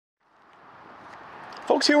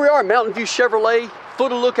Folks, here we are, Mountain View Chevrolet,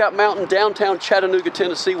 foot of Lookout Mountain, downtown Chattanooga,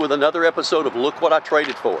 Tennessee, with another episode of Look What I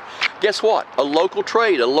Traded For. Guess what? A local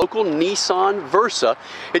trade, a local Nissan Versa.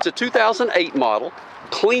 It's a 2008 model,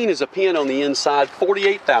 clean as a pin on the inside,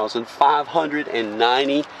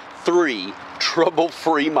 48,593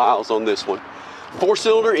 trouble-free miles on this one.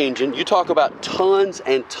 Four-cylinder engine. You talk about tons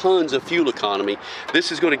and tons of fuel economy.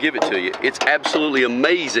 This is going to give it to you. It's absolutely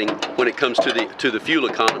amazing when it comes to the fuel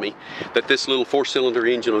economy that this little four-cylinder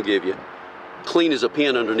engine will give you. Clean as a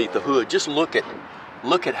pin underneath the hood. Just look at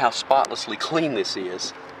how spotlessly clean this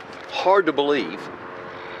is. Hard to believe.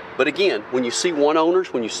 But again, when you see one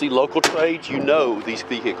owners, when you see local trades, you know these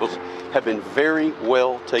vehicles have been very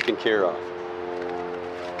well taken care of.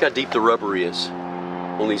 Look how deep the rubber is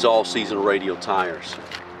on these all-season radial tires.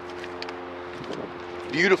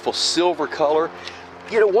 Beautiful silver color.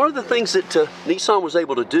 You know, one of the things that Nissan was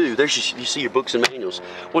able to do, you see your books and manuals,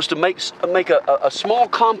 was to make a small,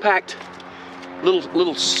 compact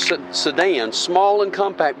little sedan, small and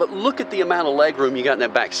compact, but look at the amount of leg room you got in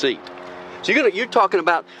that back seat. So you're talking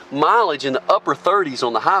about mileage in the upper 30s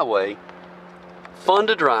on the highway, fun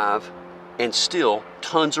to drive, and still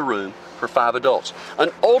tons of room for 5 adults.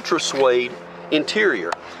 An ultra suede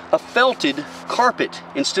interior, a felted carpet.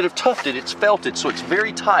 Instead of tufted, it's felted, so it's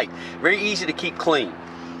very tight, very easy to keep clean.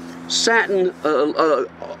 Satin,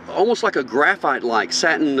 almost like a graphite-like,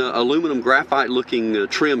 satin aluminum graphite-looking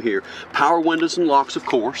trim here. Power windows and locks, of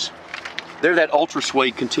course. There, that ultra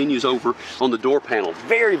suede continues over on the door panel.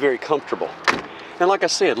 Very, very comfortable. And like I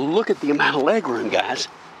said, look at the amount of leg room, guys.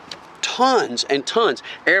 Tons and tons.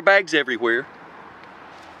 Airbags everywhere.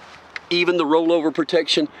 Even the rollover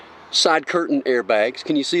protection side curtain airbags.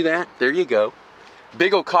 Can you see that? There you go.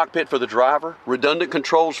 Big old cockpit for the driver. Redundant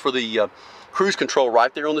controls for the cruise control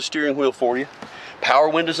right there on the steering wheel for you. Power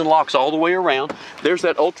windows and locks all the way around. There's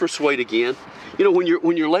that ultra suede again. You know,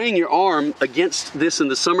 when you're laying your arm against this in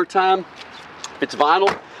the summertime, it's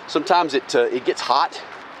vinyl. Sometimes it gets hot.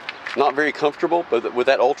 Not very comfortable, but with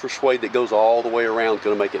that ultra suede that goes all the way around, it's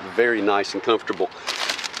going to make it very nice and comfortable.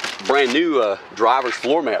 Brand new driver's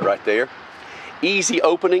floor mat right there. Easy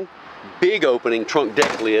opening. Big opening trunk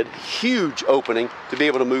deck lid, huge opening to be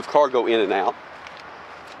able to move cargo in and out.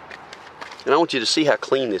 And I want you to see how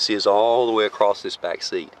clean this is all the way across this back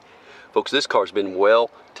seat. Folks, this car's been well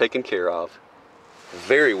taken care of.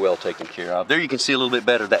 Very well taken care of. There you can see a little bit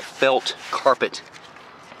better that felt carpet.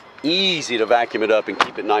 Easy to vacuum it up and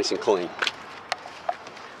keep it nice and clean.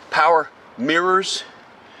 Power mirrors.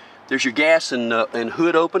 There's your gas and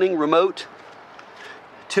hood opening remote.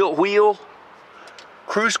 Tilt wheel.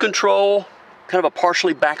 Cruise control, kind of a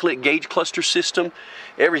partially backlit gauge cluster system.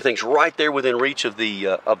 Everything's right there within reach of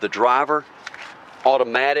the driver.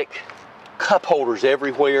 Automatic, cup holders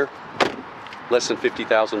everywhere. Less than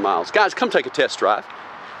 50,000 miles. Guys, come take a test drive.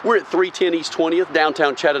 We're at 310 East 20th,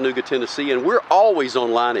 downtown Chattanooga, Tennessee, and we're always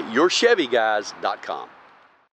online at yourchevyguys.com.